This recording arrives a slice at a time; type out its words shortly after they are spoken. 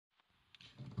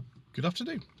Good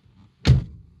afternoon.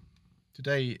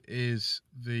 Today is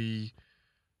the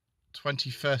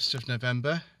 21st of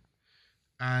November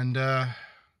and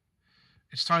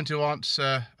it's time to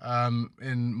answer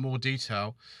in more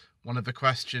detail one of the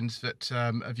questions that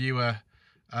a viewer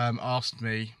asked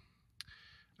me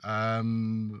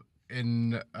in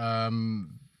the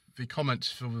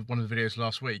comments for one of the videos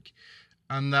last week,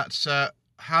 and that's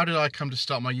how did I come to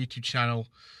start my YouTube channel,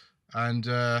 and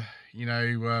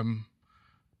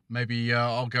maybe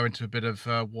I'll go into a bit of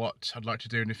what I'd like to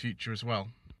do in the future as well.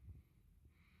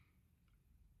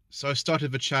 So I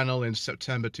started the channel in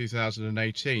September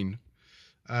 2018.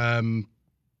 One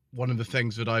of the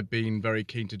things that I've been very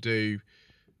keen to do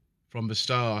from the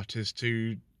start is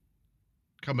to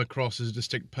come across as a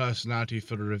distinct personality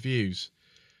for the reviews.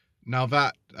 Now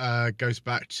that goes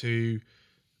back to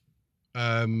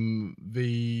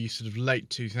the sort of late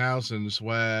 2000s,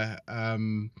 where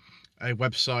a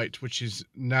website which is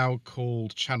now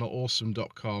called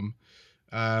channelawesome.com,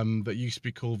 that used to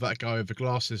be called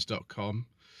thatguyoverglasses.com,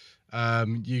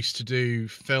 used to do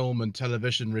film and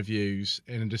television reviews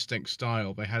in a distinct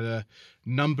style. They had a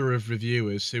number of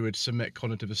reviewers who would submit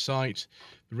content to the site.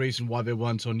 The reason why they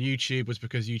weren't on YouTube was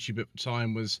because YouTube at the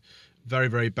time was very,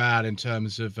 very bad in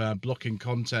terms of blocking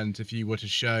content if you were to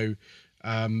show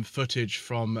footage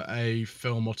from a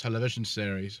film or television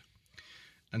series.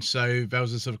 And so there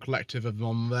was a sort of collective of them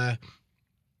on there.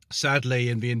 Sadly,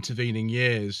 in the intervening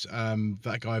years,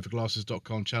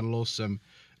 thatguyoverglasses.com, Channel Awesome,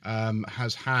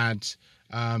 has had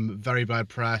very bad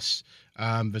press.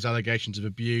 There's allegations of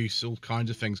abuse, all kinds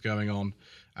of things going on.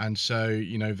 And so,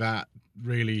 that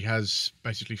really has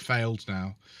basically failed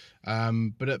now.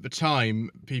 But at the time,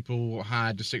 people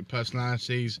had distinct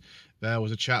personalities. There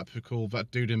was a chap who called That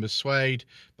Dude in the Suede,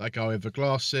 That Guy with the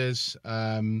Glasses,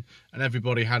 and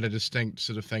everybody had a distinct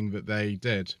sort of thing that they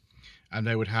did. And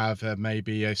they would have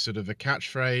maybe a sort of a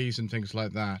catchphrase and things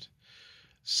like that.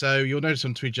 So you'll notice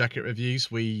on Tweed Jacket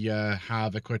Reviews, we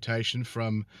have a quotation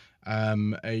from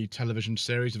a television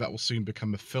series that will soon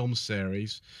become a film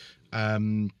series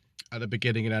at the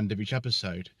beginning and end of each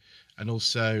episode. And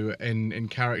also in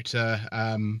character,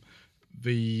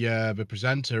 the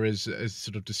presenter is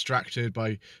sort of distracted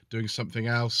by doing something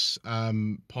else.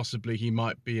 Possibly he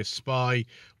might be a spy.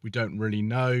 We don't really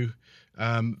know.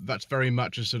 That's very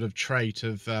much a sort of trait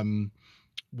of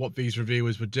what these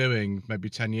reviewers were doing maybe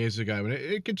 10 years ago, and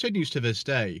it continues to this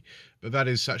day. But that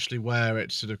is actually where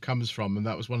it sort of comes from, and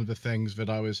that was one of the things that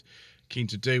I was keen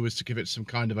to do, was to give it some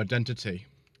kind of identity.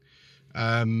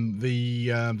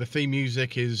 The theme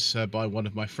music is by one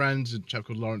of my friends, a chap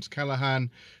called Lawrence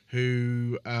Callahan,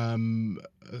 who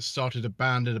started a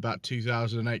band in about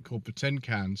 2008 called the Tin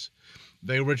Cans.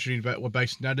 They originally were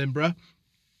based in Edinburgh.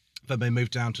 Then they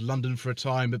moved down to London for a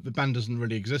time, but the band doesn't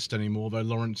really exist anymore, though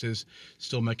Lawrence is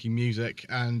still making music,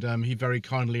 and he very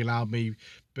kindly allowed me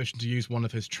permission to use one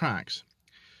of his tracks.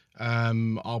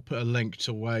 I'll put a link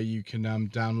to where you can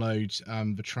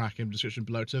download the track in the description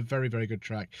below. It's a very, very good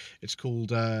track. It's called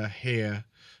Here,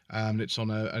 and it's on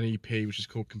an EP which is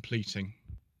called Completing.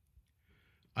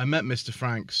 I met Mr.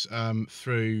 Franks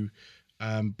through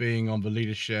being on the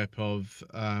leadership of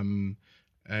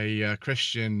a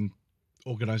Christian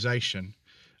organisation,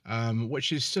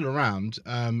 which is still around.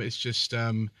 It's just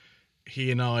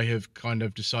he and I have kind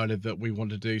of decided that we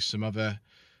want to do some other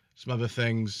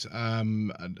things.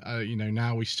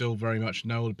 Now we still very much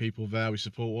know the people there. We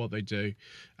support what they do,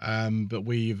 but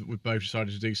we've both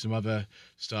decided to do some other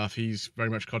stuff. He's very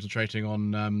much concentrating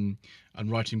on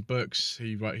writing books.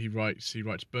 He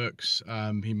writes books.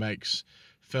 He makes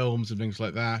films and things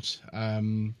like that. I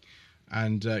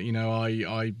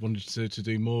wanted to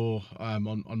do more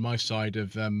on my side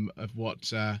of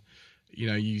what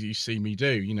you see me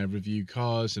do, review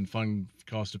cars and find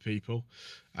cars to people.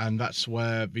 And that's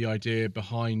where the idea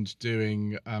behind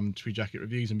doing Tweed Jacket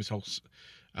Reviews and this whole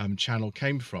channel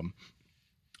came from,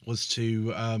 was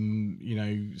to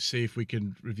see if we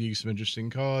can review some interesting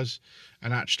cars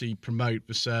and actually promote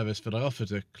the service that I offer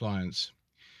to clients.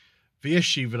 The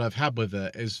issue that I've had with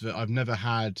it is that I've never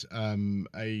had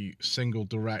a single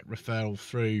direct referral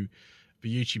through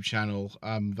the YouTube channel.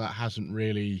 That hasn't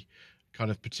really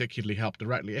kind of particularly helped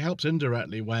directly. It helps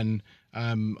indirectly when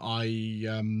I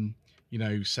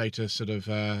say to sort of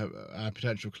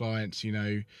potential clients,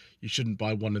 you shouldn't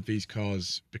buy one of these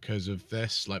cars because of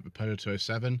this, like the Polo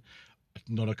 207.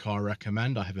 Not a car I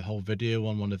recommend. I have a whole video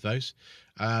on one of those,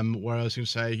 where I was going to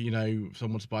say, if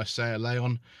someone wants to buy a Seat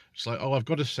Leon, it's like, oh, I've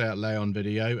got a Seat Leon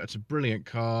video. It's a brilliant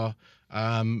car.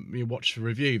 You watch the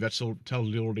review. That's all. Tell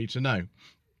you all you need to know.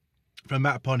 From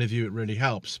that point of view, it really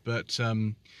helps. But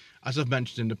as I've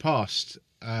mentioned in the past,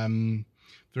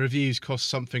 The reviews cost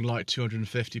something like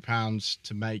 £250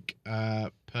 to make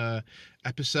per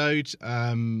episode.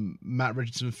 Matt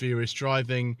Richardson Furious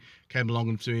Driving came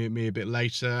along to me a bit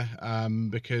later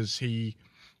because he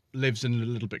lives in a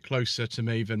little bit closer to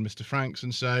me than Mr. Franks,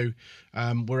 and so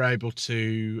we're able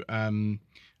to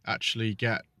actually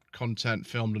get content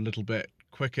filmed a little bit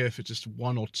quicker if it's just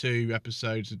 1 or 2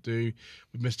 episodes to do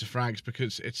with Mr. Franks,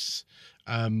 because it's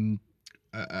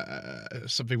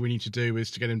something we need to do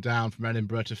is to get him down from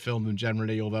Edinburgh to film them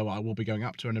generally, although I will be going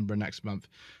up to Edinburgh next month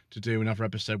to do another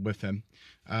episode with him.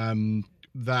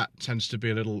 That tends to be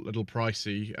a little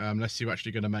pricey unless you're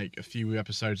actually going to make a few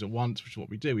episodes at once, which is what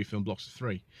we do. We film blocks of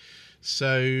 3.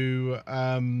 So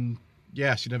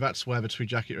yes, that's where the Tweed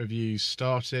Jacket reviews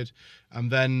started, and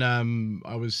then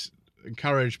I was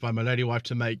encouraged by my lady wife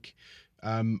to make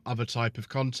other type of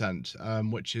content,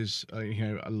 which is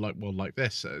like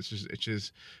this. It's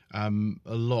just a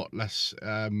lot less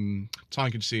time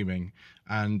consuming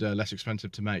and less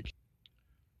expensive to make.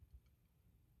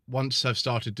 Once I've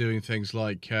started doing things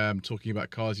like talking about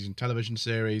cars using television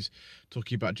series,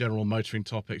 talking about general motoring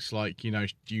topics like, do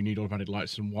you need automatic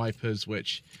lights and wipers,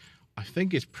 which I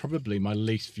think is probably my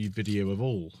least viewed video of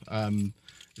all.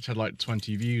 Which had like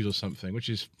 20 views or something, which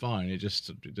is fine. It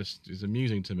just is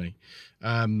amusing to me.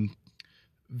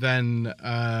 Then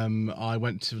I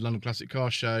went to the London Classic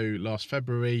Car Show last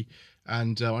February,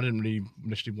 and I didn't really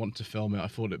initially want to film it. I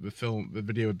thought the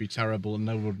video would be terrible and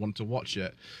no one would want to watch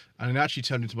it. And it actually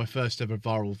turned into my first ever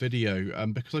viral video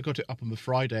because I got it up on the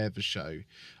Friday of the show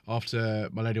after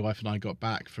my lady wife and I got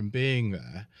back from being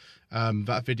there.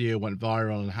 That video went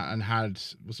viral and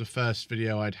was the first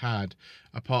video I'd had,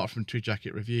 apart from Tweed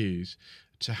Jacket reviews,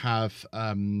 to have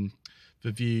the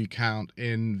view count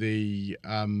in the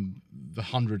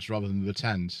hundreds rather than the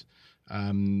tens,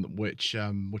 which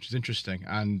is interesting.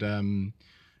 And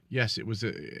yes, it was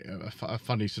a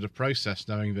funny sort of process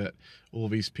knowing that all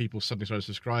these people suddenly started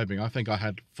subscribing. I think I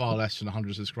had far less than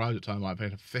 100 subscribers at the time. I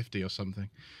had 50 or something.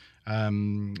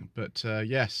 But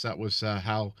yes, that was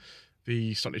how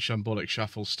the Slightly Shambolic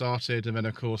Shuffle started. And then,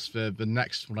 of course, the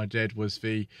next one I did was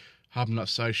the Hub Nut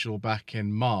Social back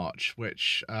in March,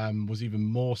 which was even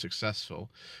more successful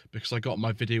because I got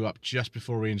my video up just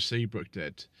before Ian Seabrook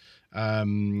did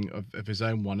of his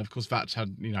own one. Of course, that's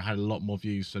had a lot more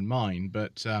views than mine,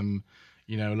 but a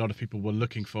lot of people were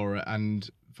looking for it, and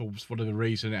for whatever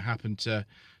reason, it happened to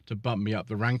bump me up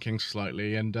the rankings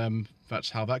slightly, and that's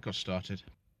how that got started.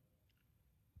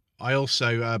 I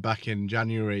also, back in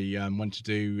January, went to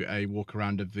do a walk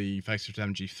around of the facelift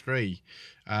MG3,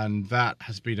 and that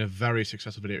has been a very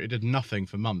successful video. It did nothing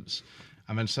for months,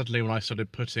 and then suddenly when I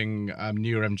started putting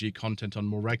newer MG content on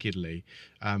more regularly,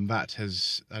 that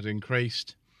has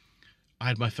increased. I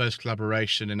had my first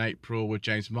collaboration in April with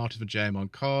James Martin for JM on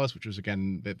Cars, which was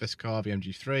again this car, the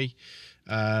MG3,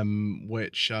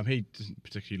 which he doesn't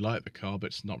particularly like the car,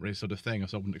 but it's not really sort of thing,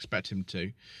 so I wouldn't expect him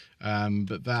to.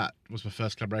 But that was my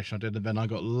first collaboration I did, and then I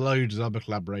got loads of other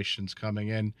collaborations coming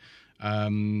in.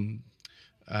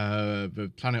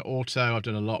 The Planet Auto, I've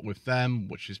done a lot with them,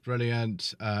 which is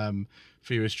brilliant.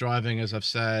 Furious Driving, as I've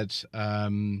said.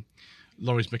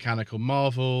 Laurie's Mechanical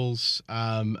Marvels,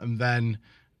 and then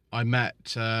I met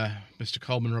Mr.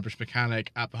 Coleman, Rubbish Mechanic,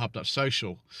 at the Hub Nut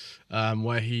Social,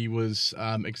 where he was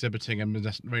exhibiting a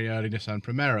very early Nissan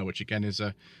Primera, which again is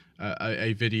a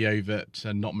video that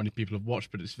not many people have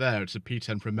watched, but it's there. It's a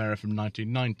P10 Primera from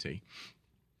 1990.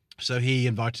 So he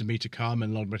invited me to come,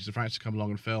 and Mr. Franks to come along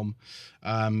and film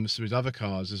some of his other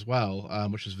cars as well,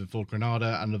 which was the Ford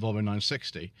Granada and the Volvo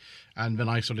 960. And then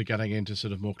I started getting into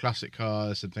sort of more classic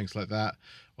cars and things like that,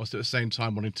 whilst at the same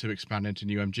time wanting to expand into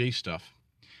new MG stuff.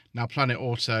 Now, Planet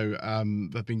Auto,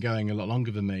 they've been going a lot longer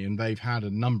than me, and they've had a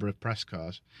number of press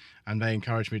cars, and they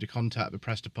encouraged me to contact the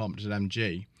press department at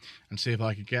MG and see if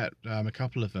I could get a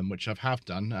couple of them, which I have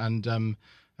done, and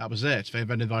that was it. They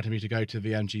then invited me to go to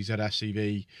the MG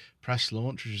ZS press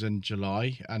launch, which was in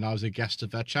July, and I was a guest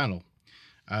of their channel.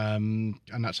 And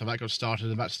that's how that got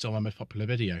started, and that's still my most popular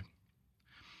video.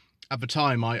 At the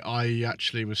time, I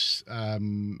actually was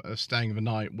staying the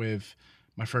night with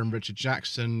my friend Richard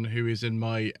Jackson, who is in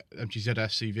my MG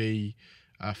ZS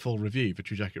full review for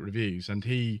Tweed Jacket Reviews, and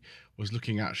he was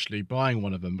looking actually buying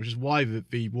one of them, which is why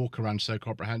the walk around so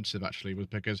comprehensive actually was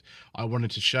because I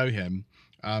wanted to show him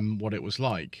what it was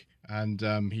like, and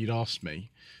he'd asked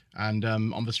me, and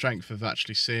on the strength of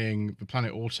actually seeing the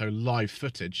Planet Auto live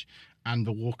footage and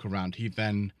the walk around, he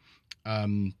then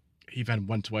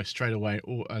went away straight away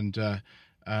and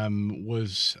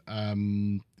was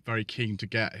very keen to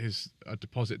get his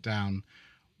deposit down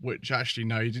which actually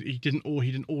no, he didn't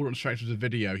order it straight to the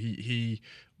video. He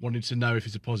wanted to know if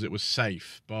his deposit was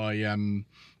safe by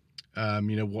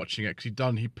watching it,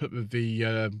 because he put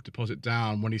the deposit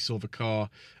down when he saw the car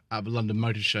at the London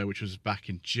Motor Show, which was back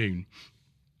in June.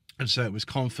 And so it was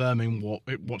confirming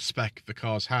what spec the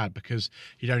cars had, because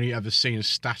he'd only ever seen a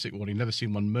static one. He'd never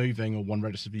seen one moving or one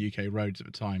registered for UK roads at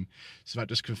the time. So that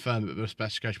just confirmed that the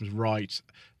specification was right,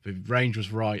 the range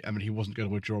was right, and that he wasn't going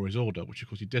to withdraw his order, which of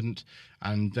course he didn't.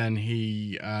 And then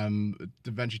he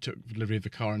eventually took delivery of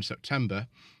the car in September,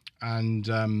 and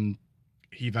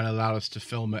he then allowed us to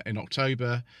film it in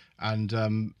October. And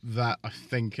that, I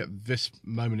think, at this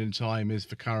moment in time, is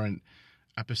the current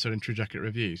episode in True Jacket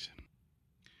Reviews.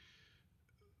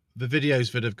 The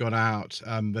videos that have gone out,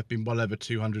 there've been well over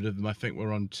 200 of them. I think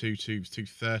we're on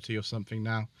 230 or something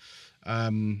now.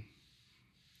 Some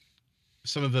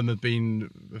of them have been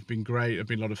great. Have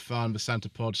been a lot of fun. The Santa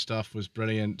Pod stuff was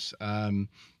brilliant. Some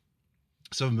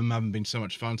of them haven't been so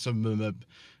much fun. Some of them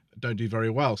don't do very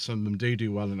well. Some of them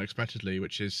do well unexpectedly,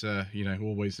 which is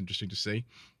always interesting to see.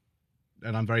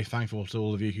 And I'm very thankful to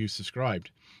all of you who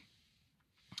subscribed.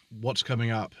 What's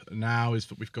coming up now is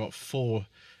that we've got 4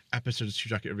 episodes of True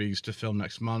Jacket Reviews to film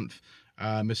next month.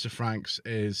 Mr. Franks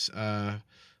is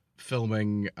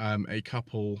filming a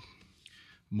couple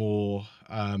more.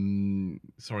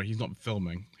 Sorry, he's not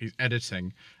filming. He's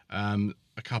editing a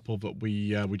couple that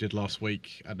we did last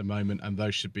week at the moment, and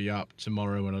those should be up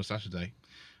tomorrow and on Saturday,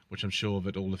 which I'm sure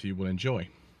that all of you will enjoy.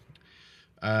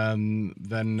 Then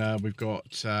we've got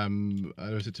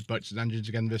visit to Boats and Engines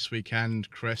again this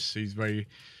weekend. Chris, who's very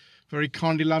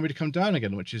kindly allowed me to come down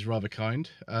again, which is rather kind.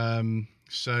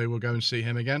 So we'll go and see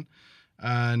him again.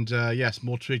 And yes,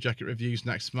 more True Jacket Reviews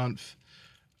next month.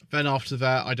 Then after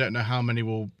that, I don't know how many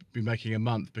we'll be making a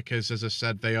month, because, as I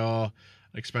said, they are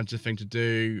an expensive thing to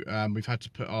do. We've had to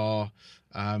put our,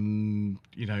 buying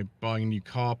new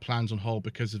car plans on hold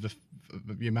because of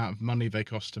the amount of money they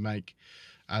cost to make.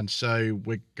 And so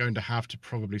we're going to have to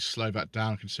probably slow that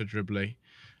down considerably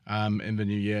in the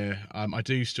new year. I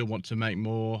do still want to make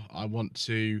more. I want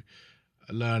to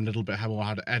learn a little bit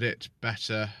how to edit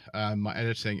better. My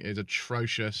editing is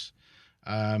atrocious.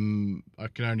 I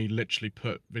can only literally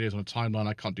put videos on a timeline.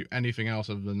 I can't do anything else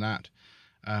other than that.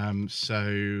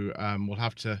 So we'll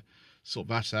have to sort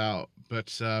that out.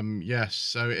 But yes,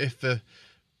 so if the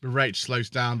rate slows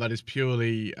down, that is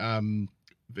purely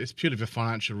for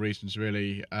financial reasons,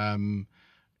 really.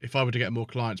 If I were to get more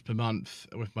clients per month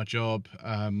with my job,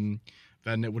 then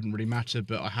it wouldn't really matter,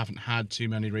 but I haven't had too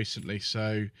many recently,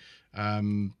 so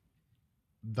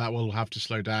that will have to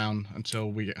slow down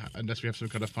unless we have some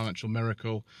kind of financial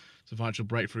miracle, some financial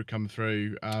breakthrough come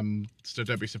through. So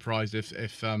don't be surprised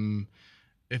if the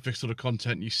sort of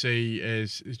content you see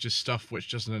is just stuff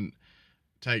which doesn't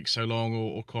take so long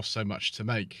or cost so much to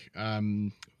make.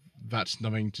 That's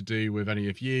nothing to do with any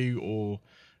of you or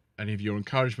any of your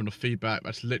encouragement or feedback.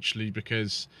 That's literally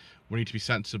because we need to be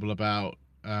sensible about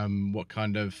what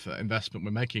kind of investment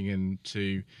we're making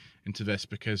into this,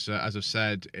 because as I've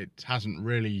said, it hasn't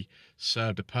really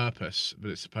served a purpose that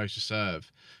it's supposed to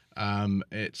serve.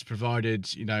 It's provided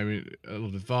a lot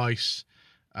of advice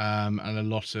and a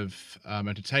lot of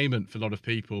entertainment for a lot of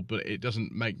people, but it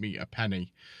doesn't make me a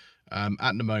penny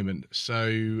at the moment.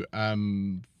 So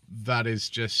that is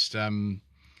just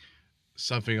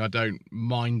something I don't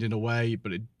mind in a way,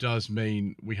 but it does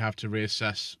mean we have to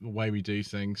reassess the way we do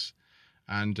things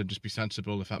and just be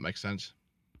sensible, if that makes sense.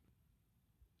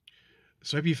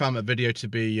 So I hope you found that video to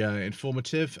be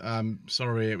informative.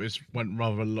 Sorry, went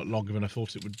rather a lot longer than I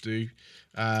thought it would do.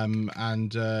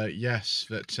 Yes,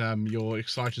 that you're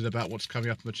excited about what's coming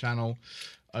up on the channel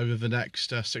over the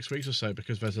next 6 weeks or so,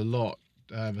 because there's a lot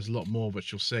more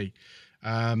which you'll see.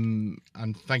 And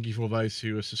thank you for all those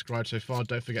who are subscribed so far.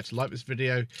 Don't forget to like this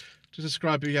video, to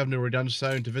subscribe if you haven't already done so,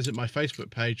 and to visit my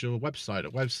Facebook page or website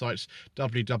at websites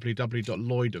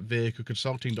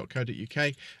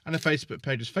www.lloydvehicleconsulting.co.uk, and the Facebook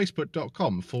page is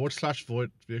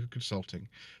facebook.com/Lloyd Vehicle Consulting.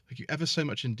 Thank you ever so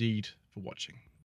much indeed for watching.